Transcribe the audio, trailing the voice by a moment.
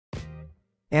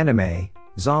Anime,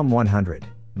 Zom 100,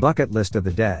 Bucket List of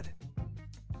the Dead.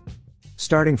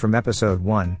 Starting from episode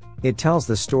 1, it tells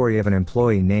the story of an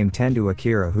employee named Tendou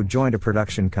Akira who joined a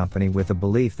production company with the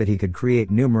belief that he could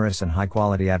create numerous and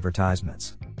high-quality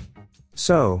advertisements.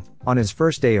 So, on his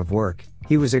first day of work,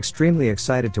 he was extremely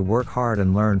excited to work hard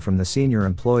and learn from the senior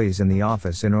employees in the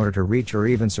office in order to reach or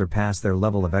even surpass their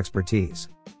level of expertise.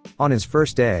 On his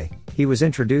first day, he was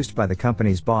introduced by the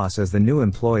company's boss as the new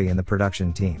employee in the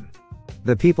production team.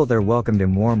 The people there welcomed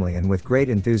him warmly and with great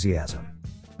enthusiasm.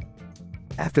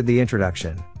 After the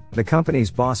introduction, the company's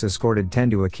boss escorted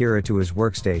Tendou Akira to his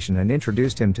workstation and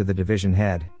introduced him to the division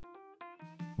head.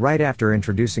 Right after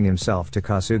introducing himself to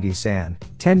Kasugi-san,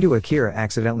 Tendou Akira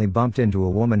accidentally bumped into a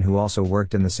woman who also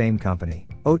worked in the same company,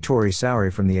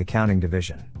 Ootori from the accounting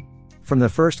division. From the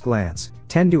first glance,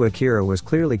 Tendou Akira was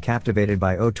clearly captivated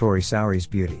by Ootori's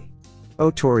beauty.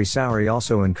 Ootori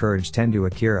also encouraged Tendou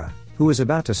Akira, who was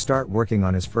about to start working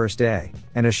on his first day,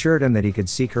 and assured him that he could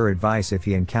seek her advice if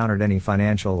he encountered any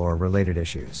financial or related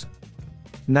issues.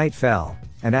 Night fell,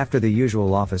 and after the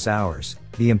usual office hours,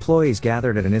 the employees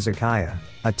gathered at an izakaya,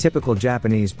 a typical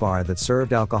Japanese bar that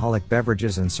served alcoholic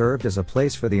beverages and served as a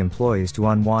place for the employees to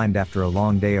unwind after a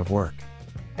long day of work.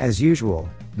 As usual,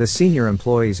 the senior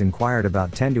employees inquired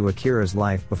about Tendou Akira's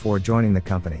life before joining the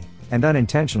company, and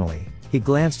unintentionally, he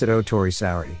glanced at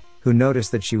Ootori, who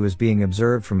noticed that she was being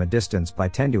observed from a distance by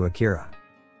Tendou Akira.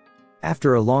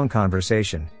 After a long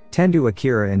conversation, Tendou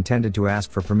Akira intended to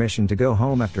ask for permission to go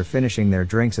home after finishing their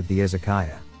drinks at the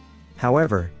izakaya.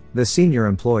 However, the senior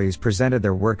employees presented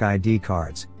their work ID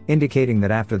cards, indicating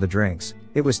that after the drinks,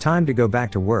 it was time to go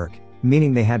back to work,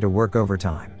 meaning they had to work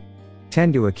overtime.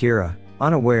 Tendou Akira,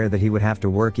 unaware that he would have to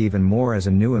work even more as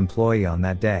a new employee on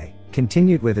that day,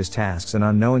 continued with his tasks and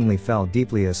unknowingly fell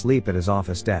deeply asleep at his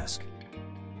office desk.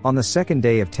 On the second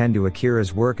day of Tendou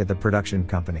Akira's work at the production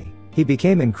company, he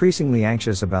became increasingly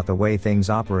anxious about the way things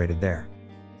operated there.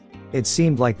 It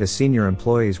seemed like the senior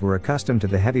employees were accustomed to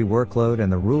the heavy workload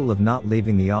and the rule of not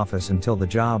leaving the office until the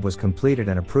job was completed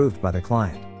and approved by the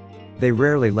client. They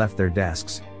rarely left their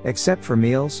desks, except for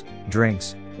meals,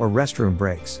 drinks, or restroom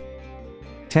breaks.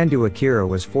 Tendou Akira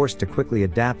was forced to quickly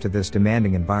adapt to this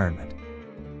demanding environment.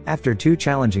 After 2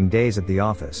 challenging days at the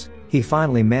office, he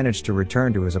finally managed to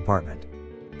return to his apartment.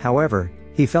 However,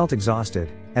 he felt exhausted,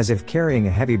 as if carrying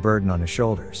a heavy burden on his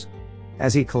shoulders.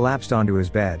 As he collapsed onto his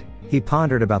bed, he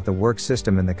pondered about the work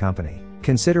system in the company,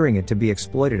 considering it to be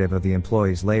exploitative of the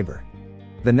employees' labor.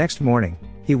 The next morning,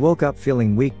 he woke up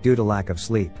feeling weak due to lack of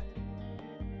sleep.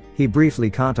 He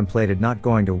briefly contemplated not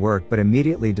going to work but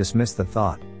immediately dismissed the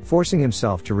thought, forcing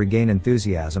himself to regain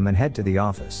enthusiasm and head to the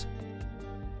office.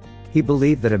 He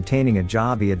believed that obtaining a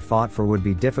job he had fought for would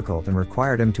be difficult and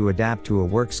required him to adapt to a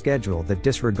work schedule that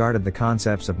disregarded the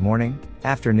concepts of morning,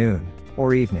 afternoon,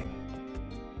 or evening.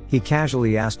 He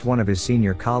casually asked one of his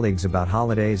senior colleagues about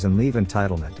holidays and leave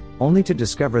entitlement, only to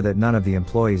discover that none of the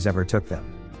employees ever took them.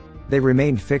 They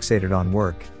remained fixated on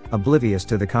work, oblivious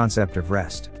to the concept of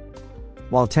rest.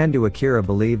 While Tendou Akira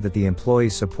believed that the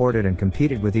employees supported and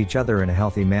competed with each other in a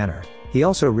healthy manner, he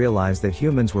also realized that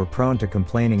humans were prone to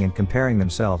complaining and comparing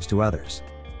themselves to others.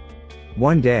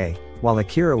 One day, while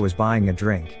Akira was buying a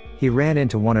drink, he ran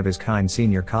into one of his kind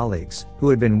senior colleagues, who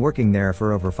had been working there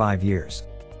for over 5 years.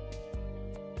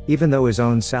 Even though his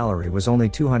own salary was only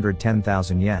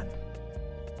 210,000 yen.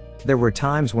 There were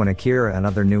times when Akira and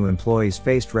other new employees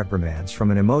faced reprimands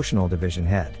from an emotional division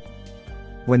head.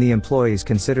 When the employees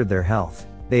considered their health,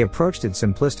 they approached it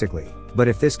simplistically, but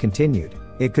if this continued,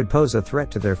 it could pose a threat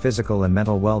to their physical and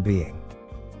mental well-being.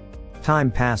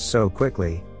 Time passed so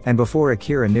quickly, and before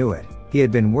Akira knew it, he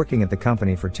had been working at the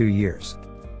company for 2 years.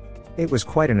 It was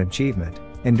quite an achievement,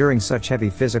 enduring such heavy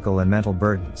physical and mental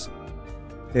burdens.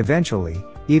 Eventually,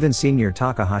 even senior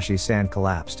Takahashi-san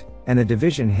collapsed, and the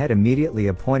division head immediately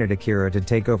appointed Akira to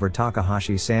take over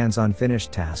Takahashi-san's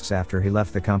unfinished tasks after he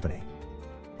left the company.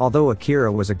 Although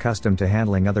Akira was accustomed to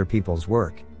handling other people's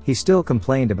work, he still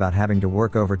complained about having to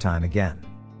work overtime again.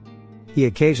 He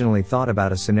occasionally thought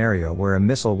about a scenario where a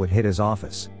missile would hit his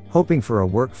office, hoping for a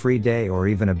work-free day or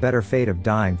even a better fate of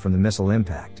dying from the missile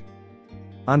impact.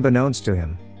 Unbeknownst to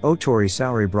him,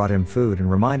 Ootori brought him food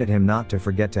and reminded him not to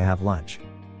forget to have lunch.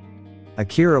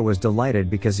 Akira was delighted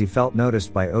because he felt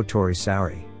noticed by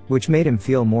Ootori, which made him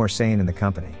feel more sane in the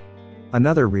company.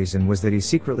 Another reason was that he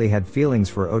secretly had feelings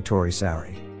for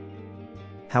Ootori.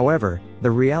 However,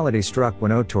 the reality struck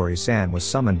when Ootori-san was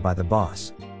summoned by the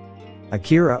boss.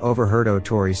 Akira overheard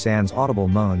Ootori-san's audible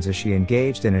moans as she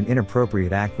engaged in an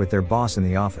inappropriate act with their boss in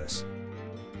the office.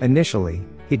 Initially,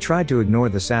 he tried to ignore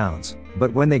the sounds,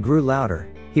 but when they grew louder,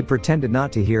 he pretended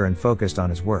not to hear and focused on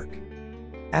his work.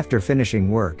 After finishing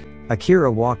work,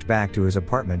 Akira walked back to his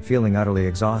apartment feeling utterly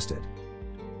exhausted.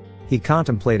 He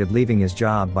contemplated leaving his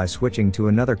job by switching to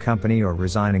another company or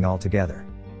resigning altogether.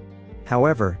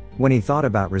 However, when he thought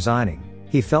about resigning,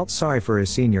 he felt sorry for his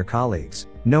senior colleagues,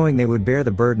 knowing they would bear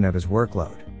the burden of his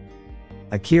workload.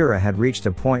 Akira had reached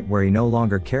a point where he no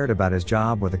longer cared about his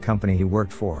job or the company he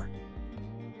worked for.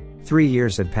 3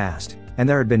 years had passed, and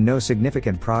there had been no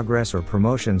significant progress or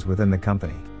promotions within the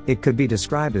company. It could be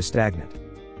described as stagnant.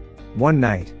 One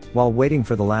night, while waiting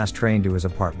for the last train to his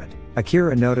apartment,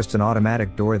 Akira noticed an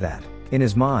automatic door that, in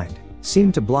his mind,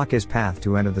 seemed to block his path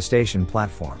to enter the station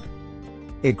platform.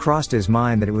 It crossed his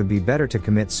mind that it would be better to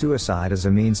commit suicide as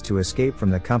a means to escape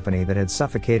from the company that had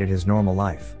suffocated his normal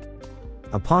life.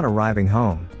 Upon arriving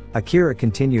home, Akira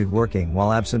continued working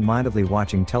while absent-mindedly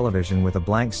watching television with a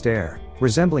blank stare,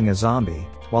 resembling a zombie,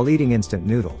 while eating instant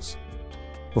noodles.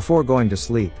 Before going to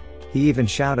sleep, he even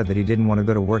shouted that he didn't want to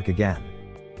go to work again.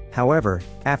 However,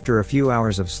 after a few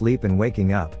hours of sleep and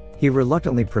waking up, he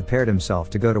reluctantly prepared himself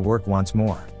to go to work once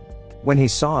more. When he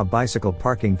saw a bicycle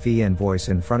parking fee invoice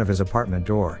in front of his apartment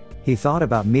door, he thought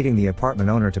about meeting the apartment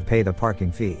owner to pay the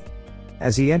parking fee.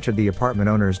 As he entered the apartment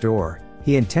owner's door,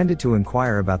 he intended to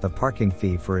inquire about the parking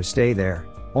fee for his stay there,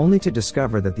 only to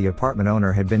discover that the apartment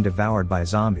owner had been devoured by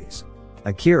zombies.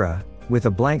 Akira, with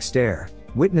a blank stare,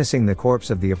 witnessing the corpse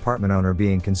of the apartment owner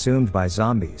being consumed by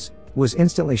zombies, was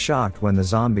instantly shocked when the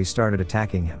zombies started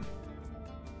attacking him.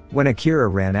 When Akira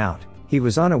ran out, he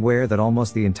was unaware that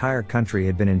almost the entire country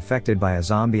had been infected by a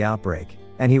zombie outbreak,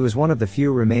 and he was one of the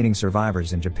few remaining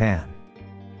survivors in Japan.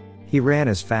 He ran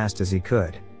as fast as he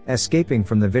could, escaping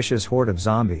from the vicious horde of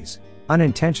zombies,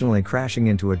 unintentionally crashing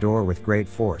into a door with great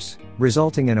force,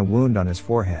 resulting in a wound on his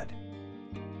forehead.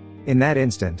 In that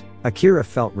instant, Akira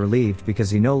felt relieved because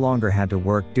he no longer had to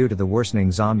work due to the worsening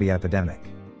zombie epidemic.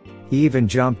 He even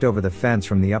jumped over the fence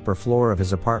from the upper floor of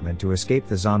his apartment to escape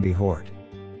the zombie horde.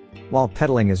 While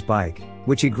pedaling his bike,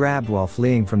 which he grabbed while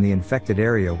fleeing from the infected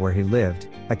area where he lived,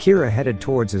 Akira headed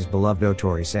towards his beloved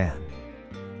Ootori-san.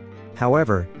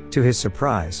 However, to his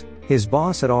surprise, his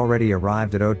boss had already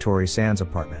arrived at Ootori-san's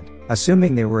apartment,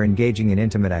 assuming they were engaging in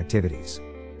intimate activities.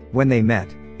 When they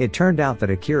met, it turned out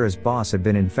that Akira's boss had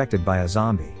been infected by a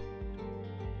zombie.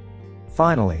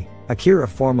 Finally, Akira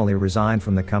formally resigned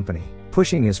from the company,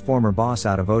 pushing his former boss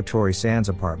out of Ootori-san's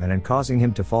apartment and causing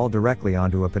him to fall directly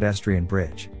onto a pedestrian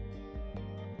bridge.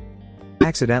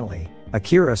 Accidentally,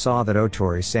 Akira saw that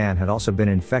Ootori-san had also been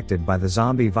infected by the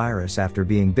zombie virus after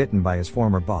being bitten by his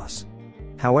former boss.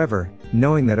 However,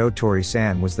 knowing that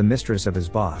Ootori-san was the mistress of his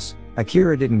boss,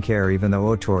 Akira didn't care even though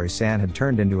Ootori-san had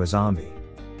turned into a zombie.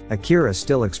 Akira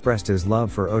still expressed his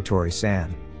love for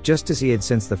Ootori-san, just as he had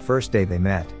since the first day they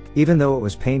met, even though it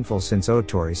was painful since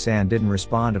Ootori-san didn't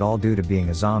respond at all due to being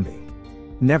a zombie.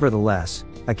 Nevertheless,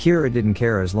 Akira didn't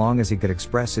care as long as he could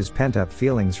express his pent-up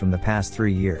feelings from the past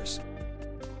 3 years.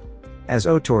 As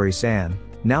Ootori-san,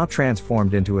 now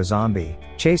transformed into a zombie,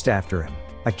 chased after him,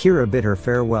 Akira bid her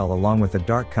farewell along with the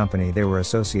dark company they were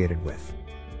associated with.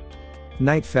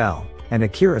 Night fell, and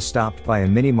Akira stopped by a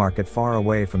mini-market far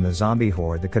away from the zombie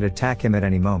horde that could attack him at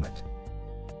any moment.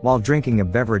 While drinking a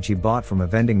beverage he bought from a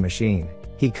vending machine,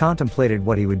 he contemplated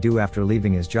what he would do after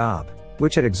leaving his job,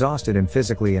 which had exhausted him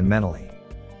physically and mentally.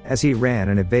 As he ran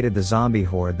and evaded the zombie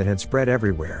horde that had spread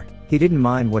everywhere, he didn't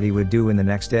mind what he would do in the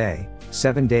next day,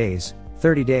 7 days,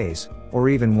 30 days, or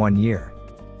even 1 year.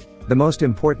 The most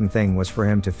important thing was for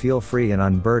him to feel free and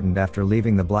unburdened after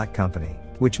leaving the Black Company,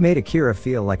 which made Akira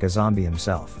feel like a zombie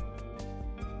himself.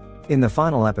 In the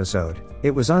final episode,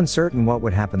 it was uncertain what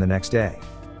would happen the next day.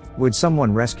 Would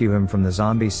someone rescue him from the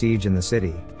zombie siege in the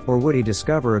city, or would he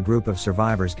discover a group of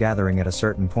survivors gathering at a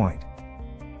certain point?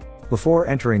 Before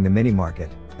entering the mini-market,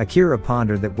 Akira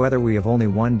pondered that whether we have only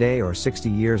 1 day or 60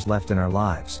 years left in our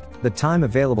lives, the time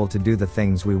available to do the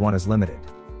things we want is limited.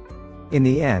 In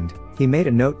the end, he made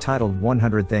a note titled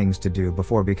 100 Things to Do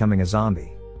Before Becoming a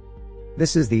Zombie.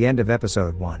 This is the end of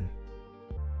episode 1.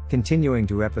 Continuing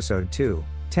to episode 2,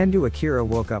 Tendou Akira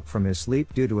woke up from his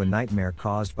sleep due to a nightmare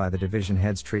caused by the division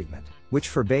head's treatment, which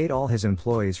forbade all his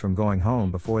employees from going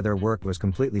home before their work was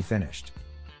completely finished.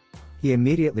 He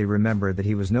immediately remembered that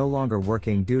he was no longer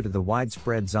working due to the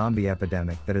widespread zombie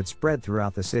epidemic that had spread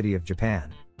throughout the city of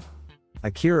Japan.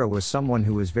 Akira was someone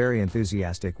who was very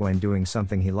enthusiastic when doing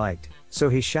something he liked, so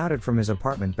he shouted from his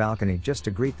apartment balcony just to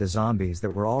greet the zombies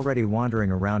that were already wandering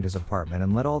around his apartment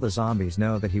and let all the zombies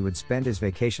know that he would spend his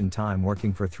vacation time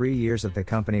working for 3 years at the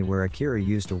company where Akira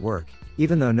used to work,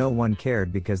 even though no one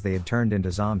cared because they had turned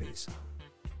into zombies.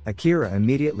 Akira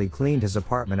immediately cleaned his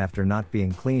apartment after not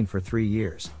being clean for 3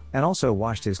 years, and also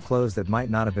washed his clothes that might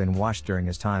not have been washed during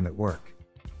his time at work.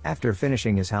 After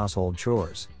finishing his household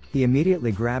chores, He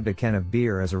immediately grabbed a can of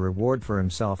beer as a reward for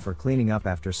himself for cleaning up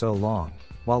after so long,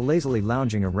 while lazily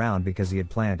lounging around because he had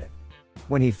planned it.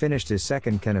 When he finished his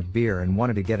second can of beer and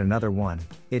wanted to get another one,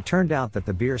 it turned out that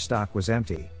the beer stock was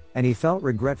empty, and he felt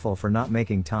regretful for not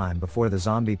making time before the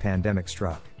zombie pandemic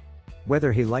struck.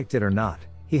 Whether he liked it or not,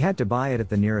 he had to buy it at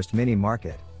the nearest mini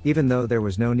market, even though there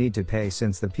was no need to pay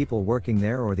since the people working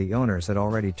there or the owners had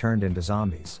already turned into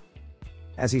zombies.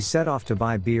 As he set off to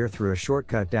buy beer through a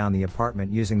shortcut down the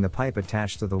apartment using the pipe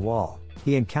attached to the wall,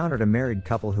 he encountered a married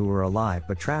couple who were alive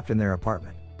but trapped in their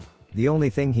apartment. The only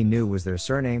thing he knew was their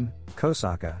surname,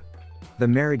 Kosaka. The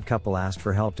married couple asked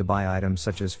for help to buy items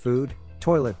such as food,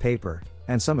 toilet paper,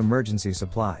 and some emergency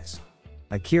supplies.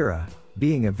 Akira,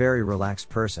 being a very relaxed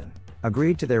person,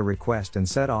 agreed to their request and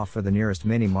set off for the nearest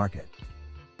mini market.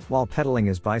 While pedaling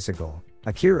his bicycle,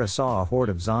 Akira saw a horde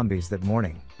of zombies that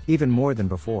morning, even more than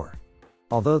before.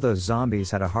 Although those zombies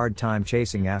had a hard time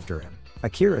chasing after him,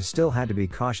 Akira still had to be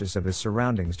cautious of his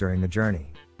surroundings during the journey.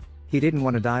 He didn't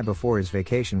want to die before his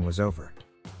vacation was over.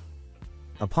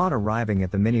 Upon arriving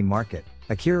at the mini market,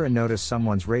 Akira noticed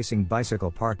someone's racing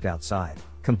bicycle parked outside,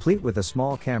 complete with a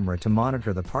small camera to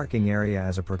monitor the parking area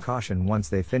as a precaution once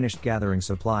they finished gathering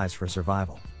supplies for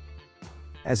survival.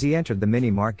 As he entered the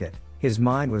mini market, his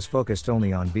mind was focused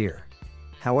only on beer.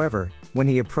 However, when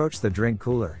he approached the drink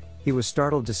cooler, he was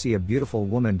startled to see a beautiful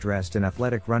woman dressed in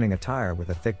athletic running attire with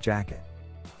a thick jacket.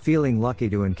 Feeling lucky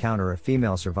to encounter a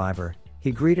female survivor,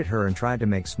 he greeted her and tried to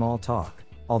make small talk,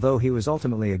 although he was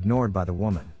ultimately ignored by the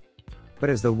woman. But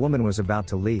as the woman was about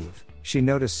to leave, she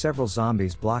noticed several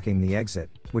zombies blocking the exit,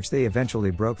 which they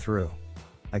eventually broke through.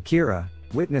 Akira,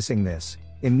 witnessing this,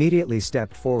 immediately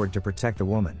stepped forward to protect the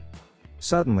woman.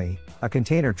 Suddenly, a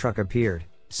container truck appeared,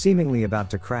 seemingly about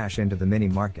to crash into the mini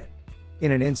market.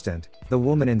 In an instant, the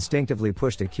woman instinctively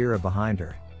pushed Akira behind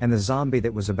her, and the zombie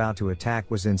that was about to attack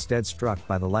was instead struck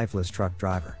by the lifeless truck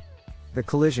driver. The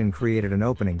collision created an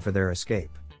opening for their escape.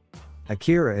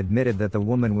 Akira admitted that the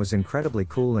woman was incredibly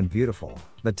cool and beautiful,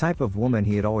 the type of woman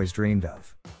he had always dreamed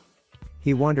of.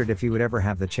 He wondered if he would ever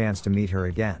have the chance to meet her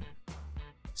again.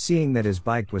 Seeing that his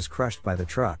bike was crushed by the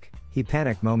truck, he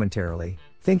panicked momentarily,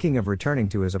 thinking of returning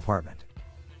to his apartment.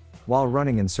 While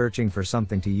running and searching for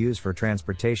something to use for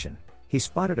transportation, he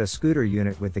spotted a scooter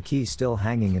unit with the key still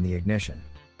hanging in the ignition.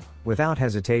 Without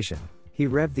hesitation, he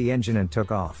revved the engine and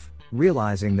took off,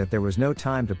 realizing that there was no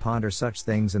time to ponder such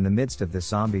things in the midst of this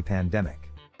zombie pandemic.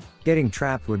 Getting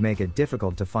trapped would make it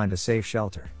difficult to find a safe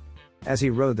shelter. As he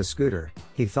rode the scooter,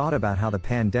 he thought about how the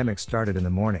pandemic started in the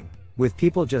morning, with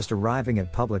people just arriving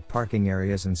at public parking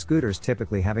areas and scooters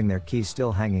typically having their keys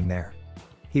still hanging there.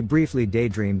 He briefly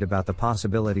daydreamed about the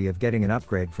possibility of getting an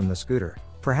upgrade from the scooter,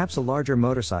 perhaps a larger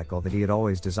motorcycle that he had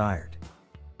always desired.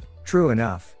 True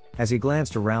enough, as he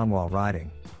glanced around while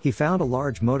riding, he found a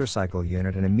large motorcycle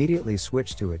unit and immediately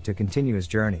switched to it to continue his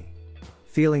journey.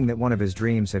 Feeling that one of his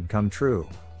dreams had come true,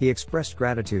 he expressed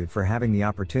gratitude for having the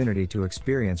opportunity to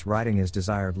experience riding his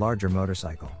desired larger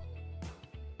motorcycle.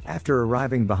 After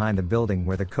arriving behind the building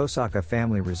where the Kosaka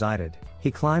family resided, he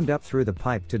climbed up through the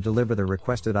pipe to deliver the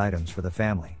requested items for the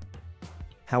family.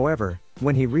 However,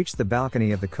 when he reached the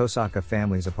balcony of the Kosaka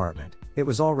family's apartment, it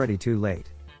was already too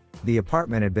late. The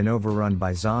apartment had been overrun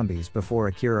by zombies before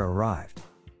Akira arrived.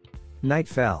 Night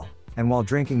fell, and while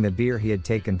drinking the beer he had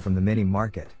taken from the mini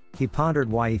market, he pondered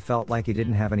why he felt like he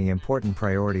didn't have any important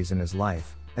priorities in his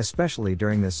life, especially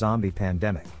during this zombie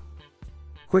pandemic.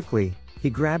 Quickly, he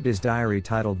grabbed his diary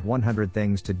titled 100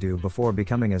 Things to Do Before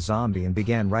Becoming a Zombie and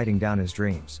began writing down his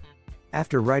dreams.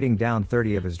 After writing down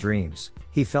 30 of his dreams,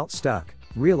 he felt stuck,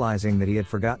 realizing that he had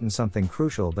forgotten something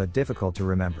crucial but difficult to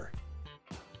remember.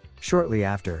 Shortly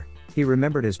after, he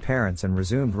remembered his parents and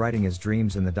resumed writing his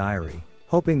dreams in the diary,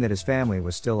 hoping that his family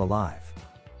was still alive.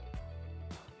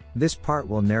 This part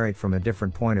will narrate from a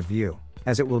different point of view,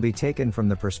 as it will be taken from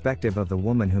the perspective of the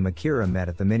woman whom Akira met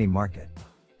at the mini market.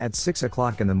 At 6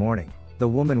 o'clock in the morning, the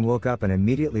woman woke up and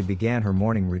immediately began her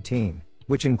morning routine,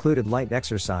 which included light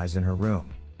exercise in her room.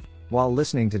 While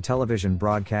listening to television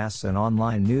broadcasts and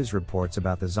online news reports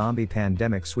about the zombie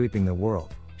pandemic sweeping the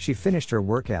world, she finished her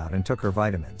workout and took her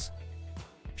vitamins.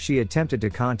 She attempted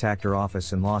to contact her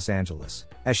office in Los Angeles,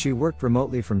 as she worked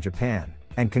remotely from Japan,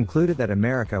 and concluded that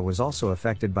America was also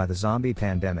affected by the zombie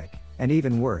pandemic, and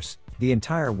even worse, the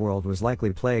entire world was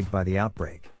likely plagued by the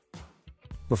outbreak.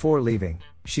 Before leaving,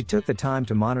 she took the time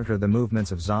to monitor the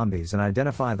movements of zombies and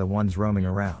identify the ones roaming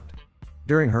around.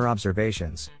 During her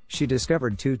observations, she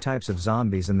discovered two types of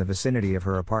zombies in the vicinity of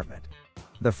her apartment.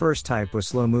 The first type was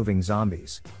slow-moving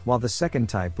zombies, while the second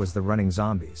type was the running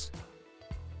zombies.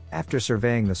 After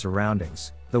surveying the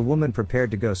surroundings, the woman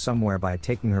prepared to go somewhere by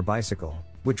taking her bicycle,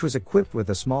 which was equipped with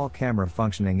a small camera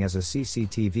functioning as a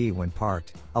CCTV when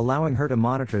parked, allowing her to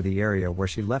monitor the area where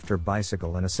she left her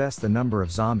bicycle and assess the number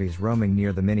of zombies roaming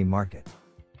near the mini-market.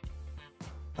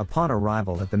 Upon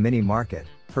arrival at the mini-market,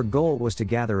 her goal was to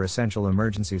gather essential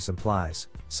emergency supplies,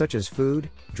 such as food,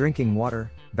 drinking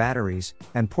water, batteries,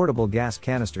 and portable gas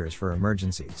canisters for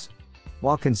emergencies.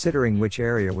 While considering which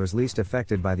area was least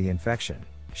affected by the infection,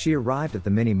 she arrived at the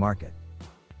mini-market.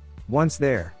 Once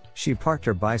there, she parked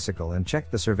her bicycle and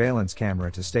checked the surveillance camera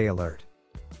to stay alert.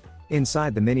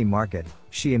 Inside the mini-market,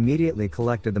 she immediately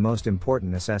collected the most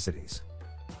important necessities.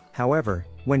 However,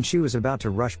 when she was about to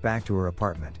rush back to her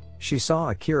apartment, she saw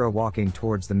Akira walking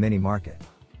towards the mini-market.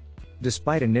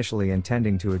 Despite initially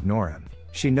intending to ignore him,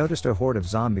 she noticed a horde of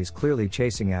zombies clearly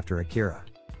chasing after Akira.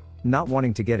 Not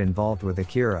wanting to get involved with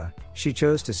Akira, she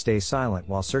chose to stay silent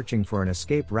while searching for an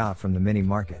escape route from the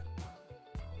mini-market.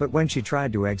 But when she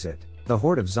tried to exit, the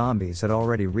horde of zombies had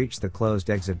already reached the closed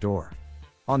exit door.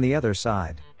 On the other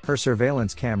side, her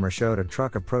surveillance camera showed a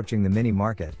truck approaching the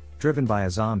mini-market, driven by a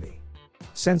zombie.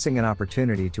 Sensing an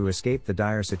opportunity to escape the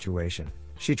dire situation,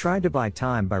 she tried to buy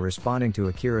time by responding to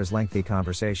Akira's lengthy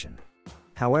conversation.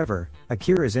 However,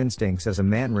 Akira's instincts as a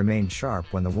man remained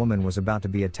sharp when the woman was about to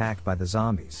be attacked by the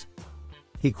zombies.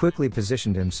 He quickly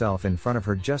positioned himself in front of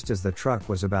her just as the truck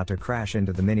was about to crash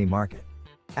into the mini-market.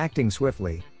 Acting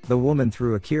swiftly, the woman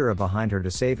threw Akira behind her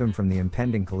to save him from the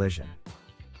impending collision.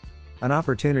 An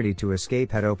opportunity to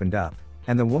escape had opened up,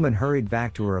 and the woman hurried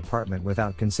back to her apartment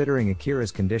without considering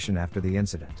Akira's condition after the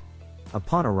incident.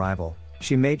 Upon arrival,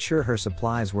 she made sure her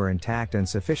supplies were intact and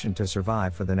sufficient to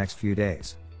survive for the next few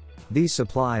days. These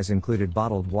supplies included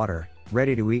bottled water,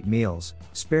 ready-to-eat meals,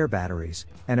 spare batteries,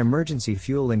 and emergency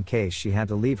fuel in case she had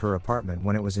to leave her apartment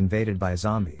when it was invaded by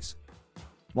zombies.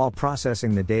 While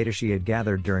processing the data she had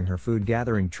gathered during her food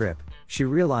gathering trip, she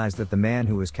realized that the man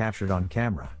who was captured on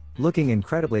camera, looking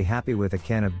incredibly happy with a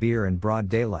can of beer in broad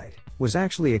daylight, was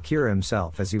actually Akira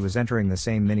himself as he was entering the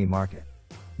same mini-market.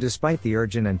 Despite the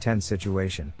urgent and tense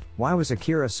situation, why was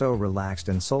Akira so relaxed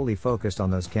and solely focused on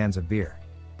those cans of beer?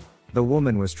 The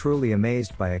woman was truly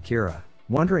amazed by Akira,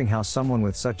 wondering how someone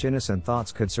with such innocent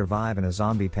thoughts could survive in a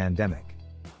zombie pandemic.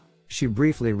 She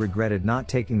briefly regretted not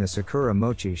taking the Sakura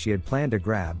mochi she had planned to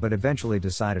grab but eventually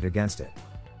decided against it.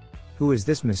 Who is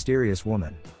this mysterious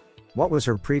woman? What was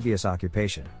her previous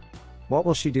occupation? What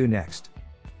will she do next?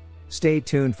 Stay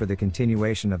tuned for the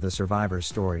continuation of the survivor's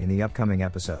story in the upcoming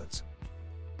episodes.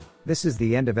 This is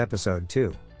the end of episode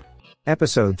 2.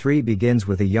 Episode 3 begins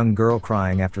with a young girl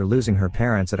crying after losing her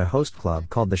parents at a host club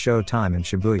called the Showtime in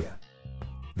Shibuya.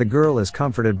 The girl is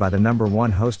comforted by the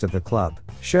 #1 host of the club,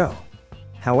 Sho.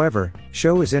 However,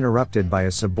 Sho is interrupted by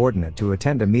a subordinate to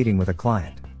attend a meeting with a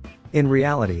client. In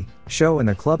reality, Sho and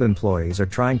the club employees are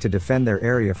trying to defend their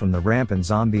area from the rampant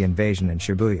zombie invasion in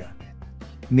Shibuya.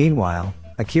 Meanwhile,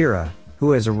 Akira,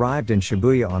 who has arrived in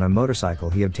Shibuya on a motorcycle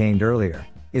he obtained earlier,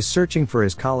 is searching for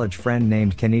his college friend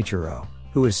named Kenichiro,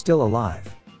 who is still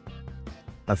alive.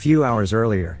 A few hours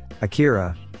earlier,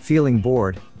 Akira, feeling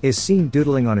bored, is seen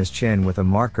doodling on his chin with a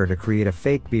marker to create a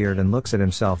fake beard and looks at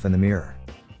himself in the mirror.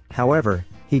 However,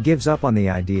 he gives up on the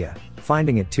idea,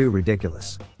 finding it too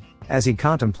ridiculous. As he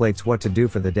contemplates what to do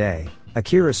for the day,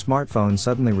 Akira's smartphone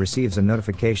suddenly receives a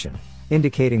notification,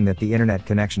 indicating that the internet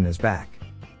connection is back.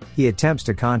 He attempts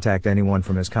to contact anyone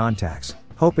from his contacts,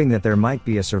 hoping that there might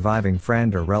be a surviving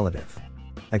friend or relative.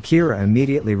 Akira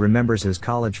immediately remembers his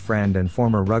college friend and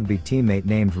former rugby teammate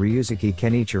named Ryuzuki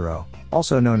Kenichiro,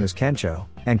 also known as Kencho,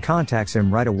 and contacts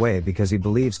him right away because he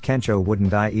believes Kencho wouldn't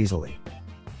die easily.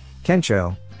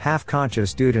 Kencho,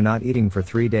 half-conscious due to not eating for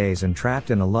 3 days and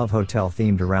trapped in a love hotel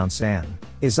themed around sand,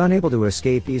 is unable to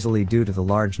escape easily due to the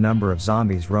large number of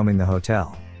zombies roaming the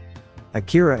hotel.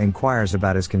 Akira inquires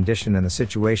about his condition and the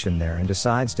situation there and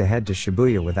decides to head to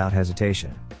Shibuya without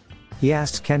hesitation. He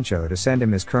asks Kencho to send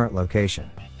him his current location.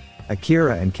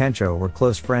 Akira and Kencho were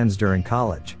close friends during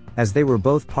college, as they were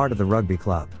both part of the rugby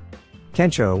club.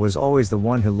 Kencho was always the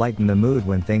one who lightened the mood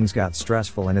when things got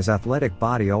stressful, and his athletic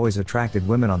body always attracted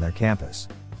women on their campus.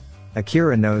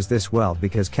 Akira knows this well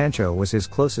because Kencho was his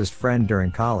closest friend during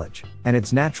college, and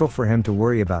it's natural for him to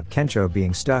worry about Kencho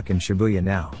being stuck in Shibuya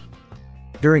now.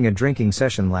 During a drinking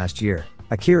session last year,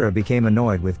 Akira became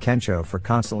annoyed with Kencho for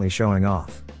constantly showing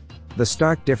off. The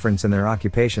stark difference in their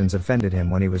occupations offended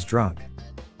him when he was drunk.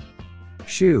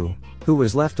 Shu, who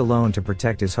was left alone to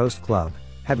protect his host club,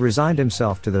 had resigned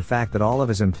himself to the fact that all of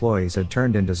his employees had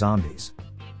turned into zombies.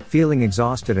 Feeling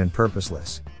exhausted and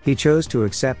purposeless, he chose to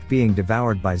accept being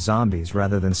devoured by zombies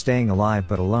rather than staying alive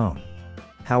but alone.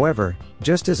 However,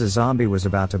 just as a zombie was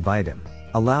about to bite him,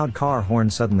 a loud car horn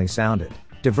suddenly sounded,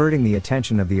 diverting the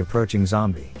attention of the approaching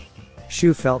zombie.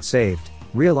 Shu felt saved,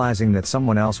 realizing that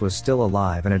someone else was still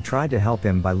alive and had tried to help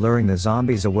him by luring the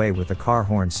zombies away with the car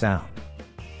horn sound.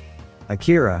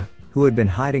 Akira, who had been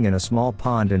hiding in a small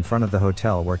pond in front of the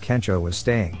hotel where Kensho was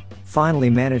staying, finally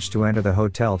managed to enter the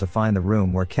hotel to find the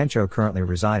room where Kensho currently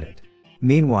resided.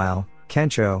 Meanwhile,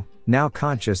 Kensho, now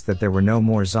conscious that there were no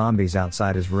more zombies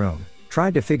outside his room,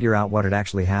 tried to figure out what had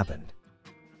actually happened.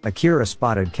 Akira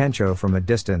spotted Kensho from a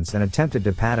distance and attempted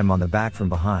to pat him on the back from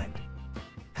behind.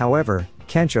 However,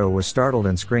 Kensho was startled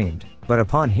and screamed, but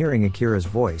upon hearing Akira's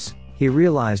voice, he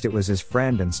realized it was his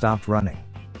friend and stopped running.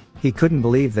 He couldn't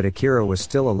believe that Akira was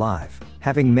still alive,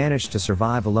 having managed to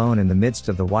survive alone in the midst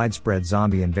of the widespread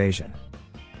zombie invasion.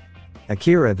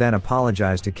 Akira then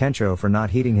apologized to Kensho for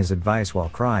not heeding his advice while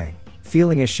crying,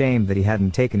 feeling ashamed that he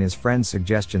hadn't taken his friend's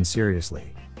suggestion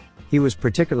seriously. He was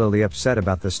particularly upset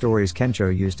about the stories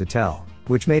Kensho used to tell,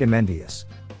 which made him envious.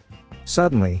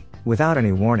 Suddenly, without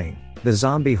any warning, the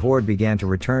zombie horde began to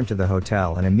return to the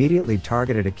hotel and immediately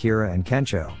targeted Akira and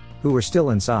Kensho, who were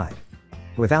still inside.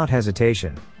 Without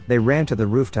hesitation, they ran to the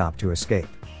rooftop to escape.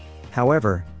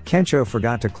 However, Kensho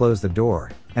forgot to close the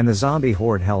door, and the zombie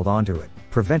horde held onto it,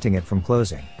 preventing it from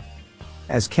closing.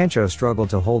 As Kensho struggled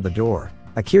to hold the door,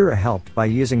 Akira helped by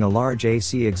using a large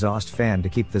AC exhaust fan to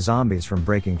keep the zombies from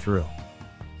breaking through.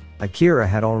 Akira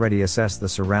had already assessed the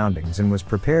surroundings and was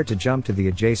prepared to jump to the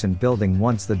adjacent building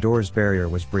once the door's barrier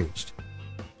was breached.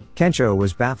 Kensho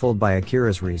was baffled by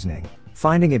Akira's reasoning,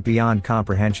 finding it beyond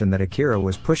comprehension that Akira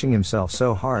was pushing himself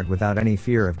so hard without any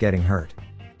fear of getting hurt.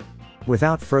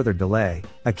 Without further delay,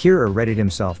 Akira readied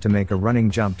himself to make a running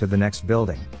jump to the next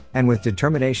building, and with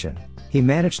determination, he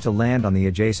managed to land on the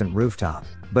adjacent rooftop,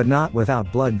 but not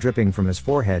without blood dripping from his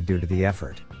forehead due to the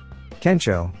effort.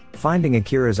 Kensho, finding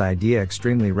Akira's idea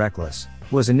extremely reckless,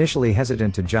 was initially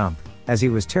hesitant to jump, as he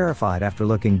was terrified after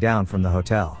looking down from the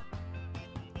hotel.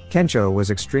 Kensho was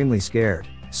extremely scared,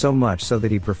 so much so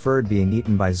that he preferred being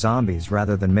eaten by zombies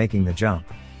rather than making the jump.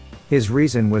 His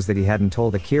reason was that he hadn't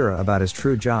told Akira about his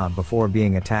true job before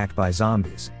being attacked by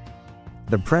zombies.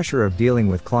 The pressure of dealing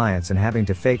with clients and having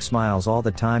to fake smiles all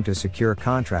the time to secure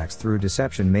contracts through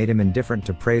deception made him indifferent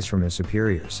to praise from his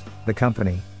superiors, the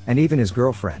company, and even his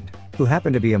girlfriend, who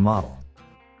happened to be a model.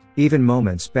 Even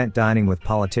moments spent dining with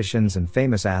politicians and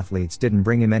famous athletes didn't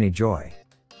bring him any joy.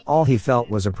 All he felt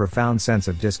was a profound sense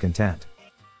of discontent.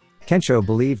 Kensho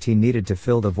believed he needed to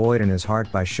fill the void in his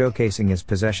heart by showcasing his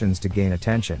possessions to gain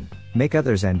attention, make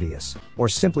others envious, or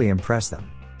simply impress them.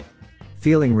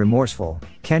 Feeling remorseful,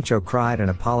 Kensho cried and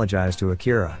apologized to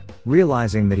Akira,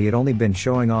 realizing that he had only been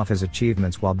showing off his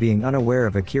achievements while being unaware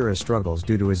of Akira's struggles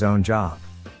due to his own job.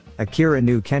 Akira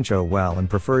knew Kensho well and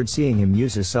preferred seeing him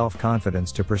use his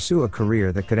self-confidence to pursue a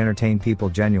career that could entertain people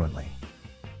genuinely.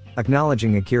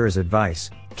 Acknowledging Akira's advice,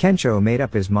 Kensho made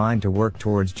up his mind to work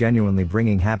towards genuinely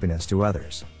bringing happiness to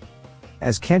others.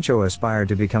 As Kensho aspired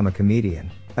to become a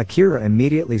comedian, Akira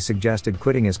immediately suggested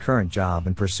quitting his current job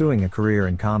and pursuing a career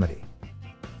in comedy.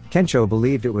 Kensho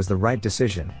believed it was the right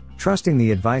decision, trusting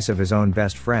the advice of his own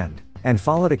best friend, and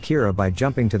followed Akira by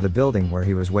jumping to the building where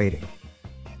he was waiting.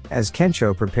 As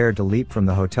Kensho prepared to leap from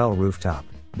the hotel rooftop,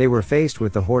 they were faced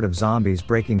with the horde of zombies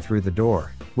breaking through the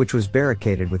door, which was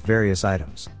barricaded with various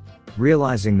items.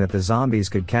 Realizing that the zombies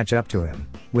could catch up to him,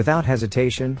 without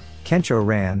hesitation, Kensho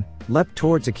ran, leapt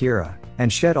towards Akira,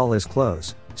 and shed all his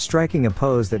clothes, striking a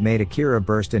pose that made Akira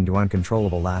burst into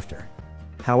uncontrollable laughter.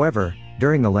 However,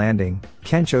 during the landing,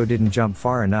 Kensho didn't jump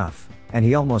far enough, and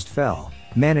he almost fell,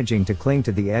 managing to cling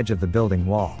to the edge of the building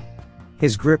wall.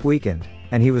 His grip weakened,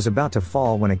 and he was about to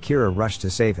fall when Akira rushed to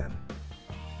save him.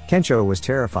 Kensho was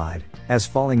terrified, as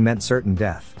falling meant certain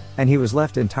death, and he was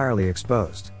left entirely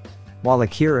exposed. While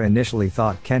Akira initially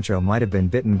thought Kensho might have been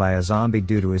bitten by a zombie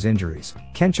due to his injuries,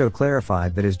 Kensho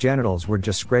clarified that his genitals were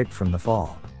just scraped from the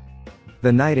fall.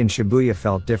 The night in Shibuya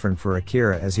felt different for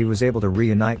Akira as he was able to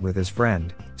reunite with his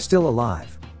friend, still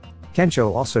alive.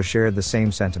 Kensho also shared the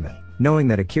same sentiment, knowing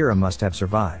that Akira must have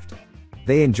survived.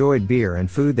 They enjoyed beer and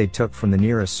food they took from the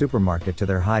nearest supermarket to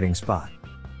their hiding spot.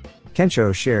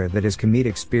 Kensho shared that his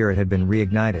comedic spirit had been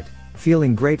reignited,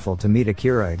 feeling grateful to meet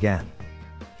Akira again.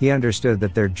 He understood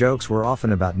that their jokes were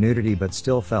often about nudity but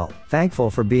still felt thankful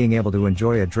for being able to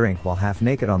enjoy a drink while half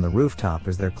naked on the rooftop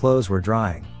as their clothes were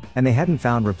drying, and they hadn't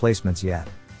found replacements yet.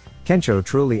 Kensho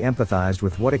truly empathized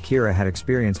with what Akira had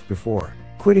experienced before,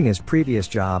 quitting his previous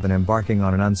job and embarking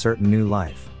on an uncertain new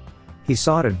life. He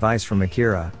sought advice from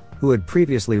Akira, who had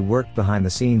previously worked behind the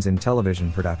scenes in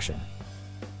television production.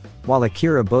 While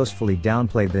Akira boastfully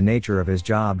downplayed the nature of his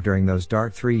job during those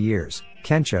dark 3 years,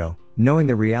 Kensho, knowing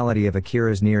the reality of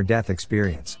Akira's near-death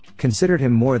experience, considered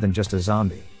him more than just a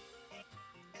zombie.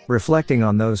 Reflecting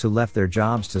on those who left their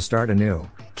jobs to start anew,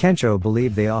 Kensho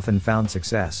believed they often found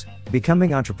success,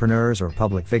 becoming entrepreneurs or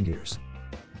public figures.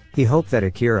 He hoped that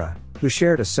Akira, who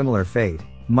shared a similar fate,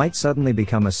 might suddenly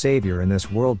become a savior in this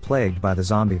world plagued by the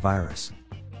zombie virus.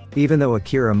 Even though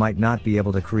Akira might not be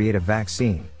able to create a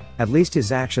vaccine, at least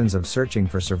his actions of searching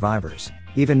for survivors,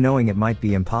 even knowing it might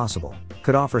be impossible,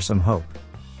 could offer some hope.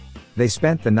 They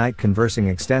spent the night conversing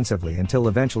extensively until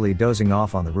eventually dozing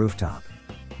off on the rooftop.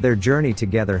 Their journey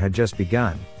together had just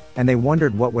begun, and they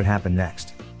wondered what would happen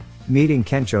next. Meeting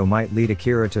Kensho might lead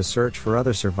Akira to search for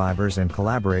other survivors and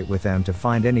collaborate with them to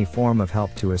find any form of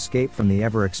help to escape from the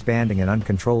ever-expanding and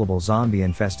uncontrollable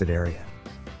zombie-infested area.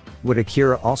 Would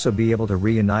Akira also be able to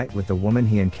reunite with the woman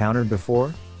he encountered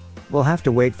before? We'll have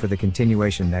to wait for the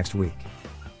continuation next week.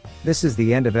 This is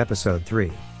the end of episode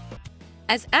 3.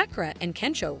 As Akira and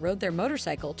Kensho rode their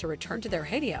motorcycle to return to their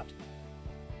hideout,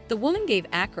 the woman gave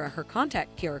Akira her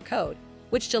contact QR code,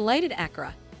 which delighted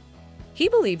Akira. He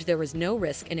believed there was no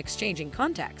risk in exchanging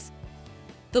contacts.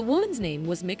 The woman's name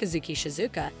was Mikazuki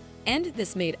Shizuka, and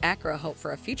this made Akira hope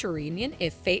for a future reunion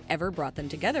if fate ever brought them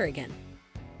together again.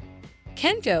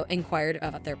 Kensho inquired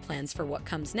about their plans for what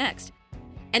comes next,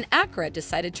 and Akira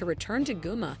decided to return to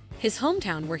Guma, his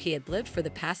hometown where he had lived for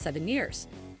the past 7 years.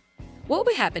 What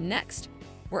would happen next?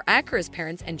 Were Akira's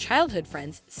parents and childhood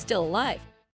friends still alive?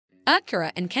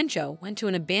 Akira and Kensho went to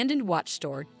an abandoned watch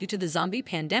store due to the zombie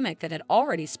pandemic that had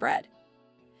already spread.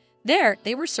 There,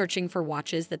 they were searching for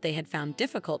watches that they had found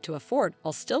difficult to afford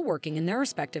while still working in their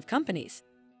respective companies.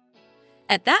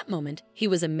 At that moment, he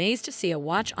was amazed to see a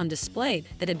watch on display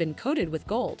that had been coated with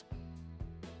gold.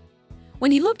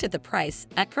 When he looked at the price,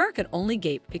 Akira could only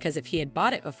gape because if he had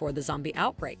bought it before the zombie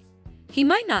outbreak, he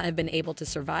might not have been able to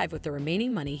survive with the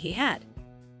remaining money he had.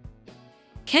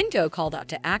 Kensho called out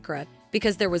to Akira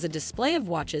because there was a display of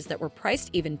watches that were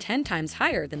priced even 10 times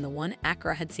higher than the one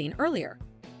Akira had seen earlier.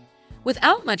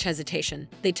 Without much hesitation,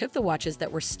 they took the watches that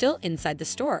were still inside the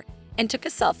store and took a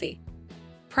selfie,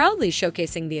 proudly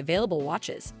showcasing the available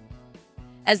watches.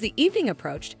 As the evening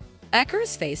approached,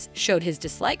 Akira's face showed his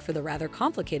dislike for the rather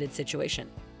complicated situation.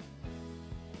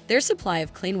 Their supply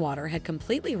of clean water had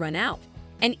completely run out,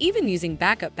 and even using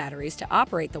backup batteries to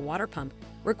operate the water pump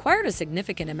required a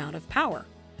significant amount of power,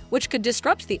 which could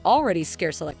disrupt the already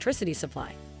scarce electricity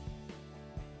supply.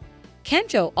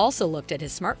 Kensho also looked at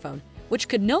his smartphone, which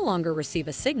could no longer receive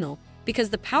a signal because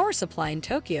the power supply in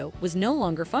Tokyo was no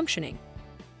longer functioning.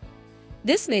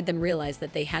 This made them realize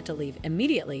that they had to leave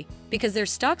immediately because their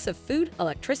stocks of food,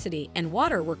 electricity, and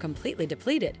water were completely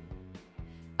depleted.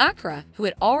 Akira, who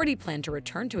had already planned to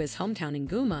return to his hometown in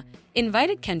Guma,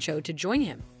 invited Kensho to join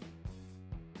him.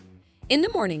 In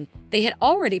the morning, they had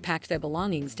already packed their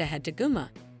belongings to head to Guma.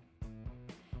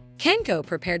 Kensho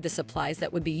prepared the supplies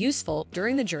that would be useful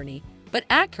during the journey, but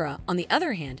Akira, on the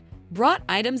other hand, brought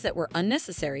items that were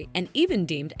unnecessary and even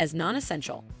deemed as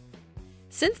non-essential.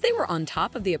 Since they were on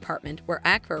top of the apartment where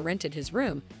Akira rented his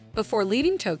room, before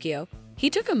leaving Tokyo, he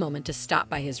took a moment to stop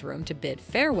by his room to bid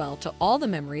farewell to all the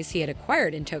memories he had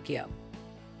acquired in Tokyo.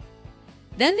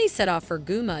 Then they set off for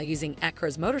Guma using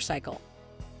Akira's motorcycle.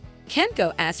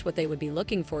 Kensho asked what they would be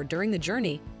looking for during the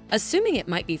journey, assuming it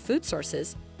might be food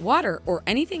sources, water, or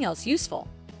anything else useful.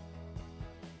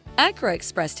 Akira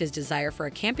expressed his desire for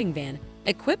a camping van,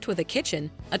 equipped with a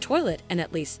kitchen, a toilet, and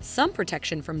at least some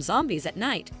protection from zombies at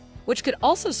night, which could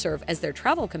also serve as their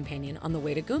travel companion on the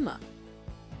way to Guma.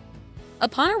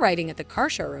 Upon arriving at the car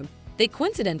showroom, they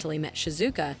coincidentally met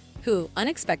Shizuka, who,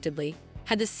 unexpectedly,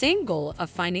 had the same goal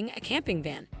of finding a camping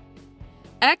van.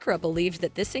 Akira believed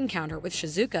that this encounter with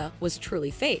Shizuka was truly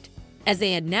fate, as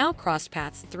they had now crossed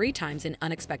paths 3 times in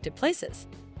unexpected places.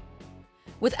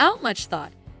 Without much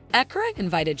thought, Akira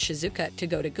invited Shizuka to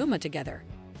go to Guma together.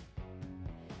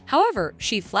 However,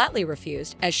 she flatly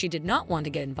refused as she did not want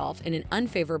to get involved in an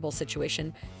unfavorable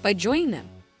situation by joining them.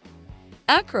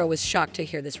 Akira was shocked to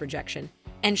hear this rejection,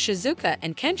 and Shizuka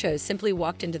and Kensho simply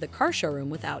walked into the car showroom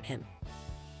without him.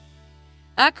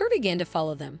 Akira began to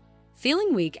follow them,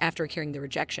 feeling weak after hearing the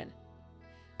rejection.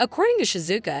 According to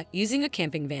Shizuka, using a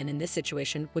camping van in this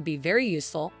situation would be very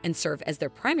useful and serve as their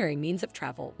primary means of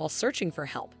travel while searching for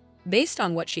help, based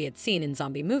on what she had seen in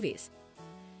zombie movies.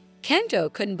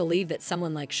 Kensho couldn't believe that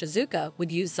someone like Shizuka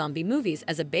would use zombie movies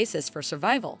as a basis for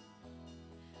survival.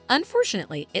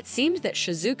 Unfortunately, it seemed that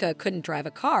Shizuka couldn't drive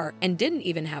a car and didn't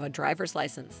even have a driver's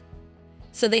license.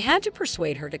 So they had to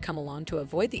persuade her to come along to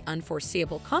avoid the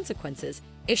unforeseeable consequences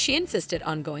if she insisted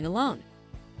on going alone.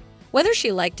 Whether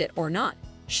she liked it or not,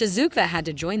 Shizuka had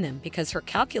to join them because her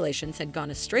calculations had gone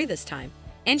astray this time,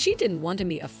 and she didn't want to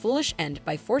meet a foolish end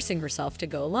by forcing herself to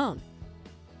go alone.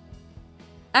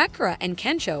 Akira and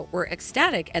Kensho were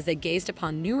ecstatic as they gazed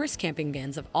upon numerous camping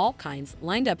vans of all kinds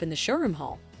lined up in the showroom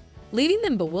hall, leaving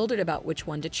them bewildered about which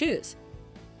one to choose.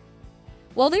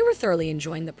 While they were thoroughly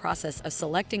enjoying the process of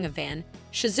selecting a van,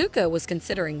 Shizuka was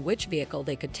considering which vehicle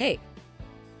they could take,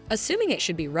 assuming it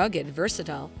should be rugged,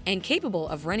 versatile, and capable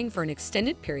of running for an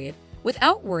extended period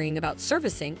without worrying about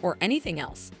servicing or anything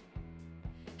else.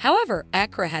 However,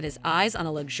 Akira had his eyes on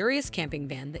a luxurious camping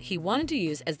van that he wanted to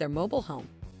use as their mobile home.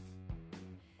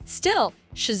 Still,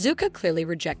 Shizuka clearly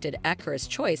rejected Akira's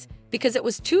choice because it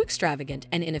was too extravagant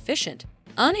and inefficient,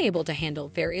 unable to handle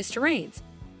various terrains.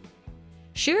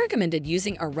 She recommended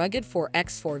using a rugged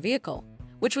 4x4 vehicle,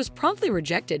 which was promptly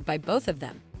rejected by both of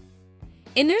them.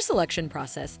 In their selection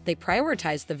process, they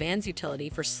prioritized the van's utility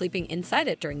for sleeping inside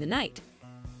it during the night.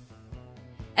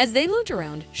 As they looked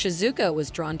around, Shizuka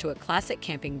was drawn to a classic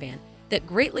camping van that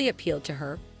greatly appealed to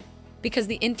her because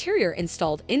the interior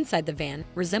installed inside the van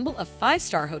resembled a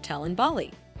 5-star hotel in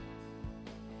Bali.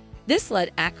 This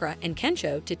led Akira and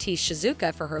Kensho to tease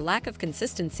Shizuka for her lack of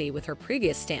consistency with her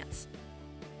previous stance.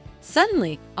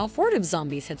 Suddenly, a horde of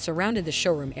zombies had surrounded the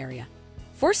showroom area,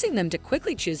 forcing them to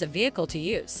quickly choose a vehicle to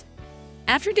use.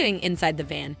 After getting inside the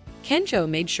van, Kensho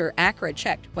made sure Akira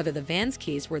checked whether the van's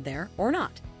keys were there or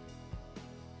not.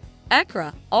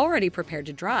 Akira, already prepared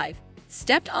to drive,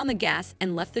 stepped on the gas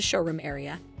and left the showroom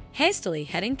area, hastily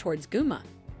heading towards Gunma.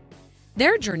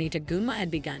 Their journey to Gunma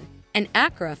had begun, and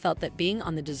Akira felt that being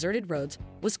on the deserted roads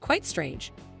was quite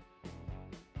strange.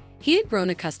 He had grown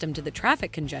accustomed to the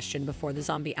traffic congestion before the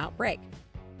zombie outbreak.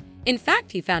 In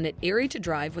fact, he found it eerie to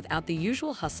drive without the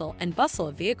usual hustle and bustle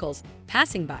of vehicles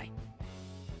passing by.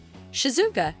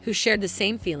 Shizuka, who shared the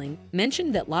same feeling,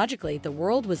 mentioned that logically the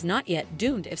world was not yet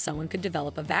doomed if someone could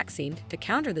develop a vaccine to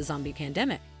counter the zombie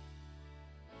pandemic.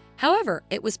 However,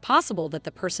 it was possible that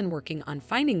the person working on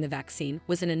finding the vaccine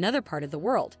was in another part of the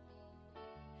world.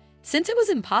 Since it was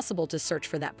impossible to search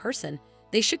for that person,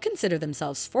 they should consider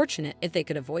themselves fortunate if they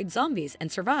could avoid zombies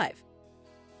and survive.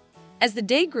 As the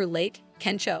day grew late,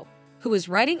 Kensho, who was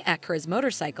riding Akira's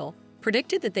motorcycle,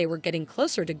 predicted that they were getting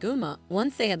closer to Gunma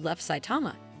once they had left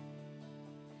Saitama.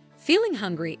 Feeling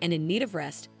hungry and in need of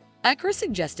rest, Akira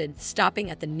suggested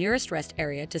stopping at the nearest rest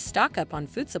area to stock up on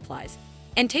food supplies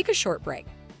and take a short break.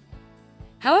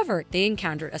 However, they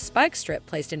encountered a spike strip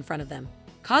placed in front of them,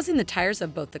 causing the tires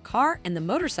of both the car and the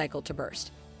motorcycle to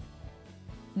burst.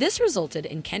 This resulted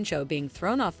in Kensho being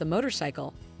thrown off the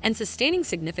motorcycle and sustaining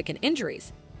significant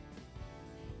injuries.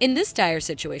 In this dire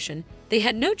situation, they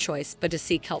had no choice but to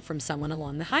seek help from someone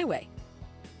along the highway.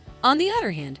 On the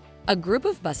other hand, a group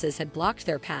of buses had blocked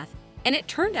their path, and it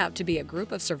turned out to be a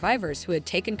group of survivors who had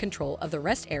taken control of the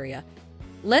rest area,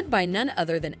 led by none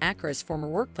other than Akira's former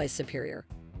workplace superior,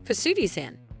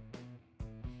 Kasugi-san.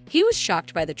 He was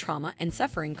shocked by the trauma and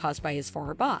suffering caused by his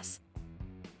former boss.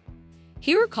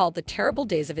 He recalled the terrible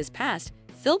days of his past,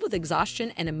 filled with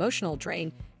exhaustion and emotional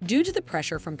drain due to the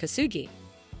pressure from Kasugi.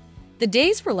 The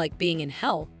days were like being in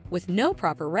hell, with no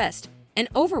proper rest, an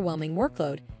overwhelming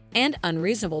workload, and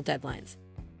unreasonable deadlines.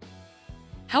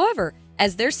 However,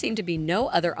 as there seemed to be no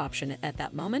other option at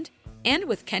that moment, and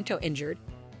with Kensho injured,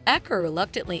 Akira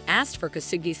reluctantly asked for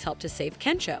Kasugi's help to save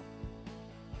Kensho.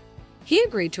 He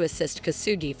agreed to assist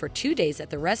Kasugi for 2 days at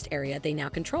the rest area they now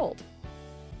controlled.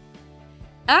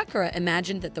 Akira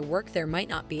imagined that the work there might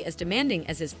not be as demanding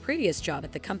as his previous job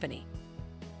at the company.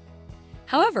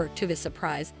 However, to his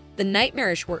surprise, the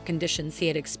nightmarish work conditions he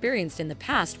had experienced in the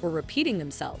past were repeating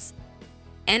themselves.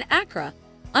 And Akira,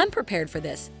 unprepared for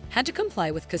this, had to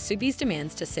comply with Kasugi's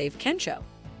demands to save Kensho.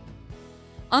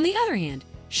 On the other hand,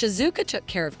 Shizuka took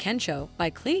care of Kensho by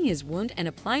cleaning his wound and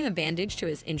applying a bandage to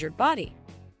his injured body.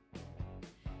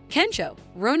 Kensho,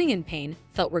 groaning in pain,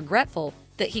 felt regretful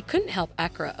that he couldn't help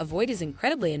Akira avoid his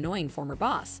incredibly annoying former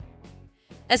boss.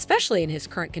 Especially in his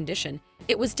current condition,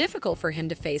 it was difficult for him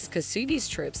to face Kasugi's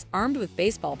troops armed with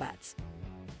baseball bats.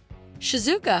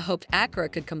 Shizuka hoped Akira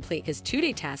could complete his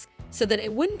 2-day task so that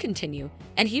it wouldn't continue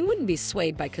and he wouldn't be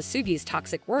swayed by Kasugi's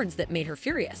toxic words that made her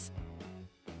furious.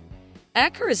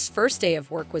 Akira's first day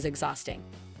of work was exhausting.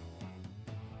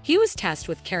 He was tasked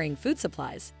with carrying food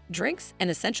supplies, drinks, and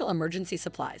essential emergency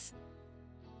supplies.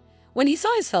 When he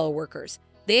saw his fellow workers,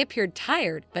 they appeared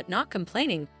tired but not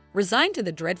complaining, resigned to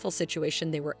the dreadful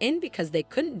situation they were in because they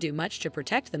couldn't do much to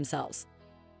protect themselves.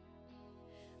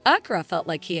 Akira felt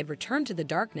like he had returned to the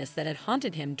darkness that had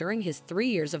haunted him during his 3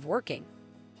 years of working.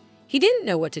 He didn't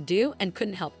know what to do and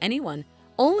couldn't help anyone,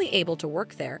 only able to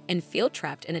work there and feel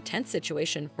trapped in a tense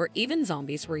situation where even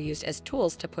zombies were used as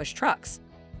tools to push trucks.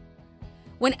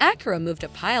 When Akira moved a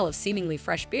pile of seemingly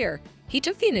fresh beer, he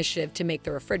took the initiative to make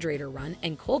the refrigerator run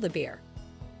and cool the beer.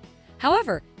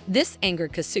 However, this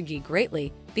angered Kasugi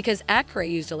greatly because Akira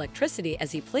used electricity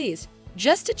as he pleased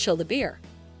just to chill the beer.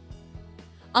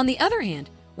 On the other hand,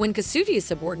 when Kasugi's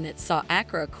subordinates saw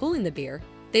Akira cooling the beer,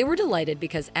 they were delighted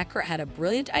because Akira had a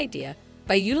brilliant idea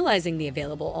by utilizing the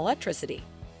available electricity.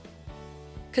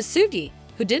 Kasugi,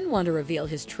 who didn't want to reveal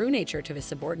his true nature to his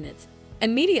subordinates,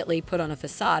 immediately put on a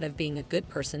facade of being a good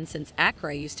person since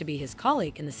Akira used to be his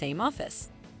colleague in the same office.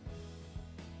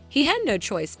 He had no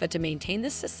choice but to maintain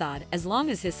this facade as long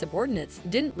as his subordinates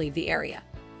didn't leave the area.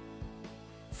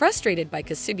 Frustrated by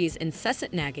Kasugi's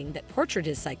incessant nagging that tortured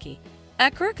his psyche,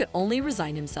 Akira could only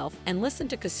resign himself and listen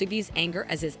to Kasugi's anger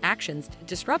as his actions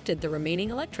disrupted the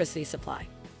remaining electricity supply.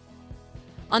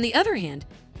 On the other hand,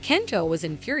 Kento was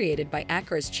infuriated by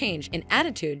Akira's change in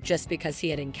attitude just because he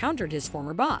had encountered his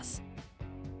former boss.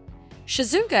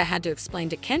 Shizuka had to explain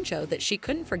to Kento that she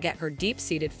couldn't forget her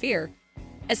deep-seated fear,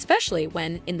 especially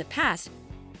when, in the past,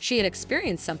 she had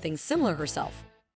experienced something similar herself.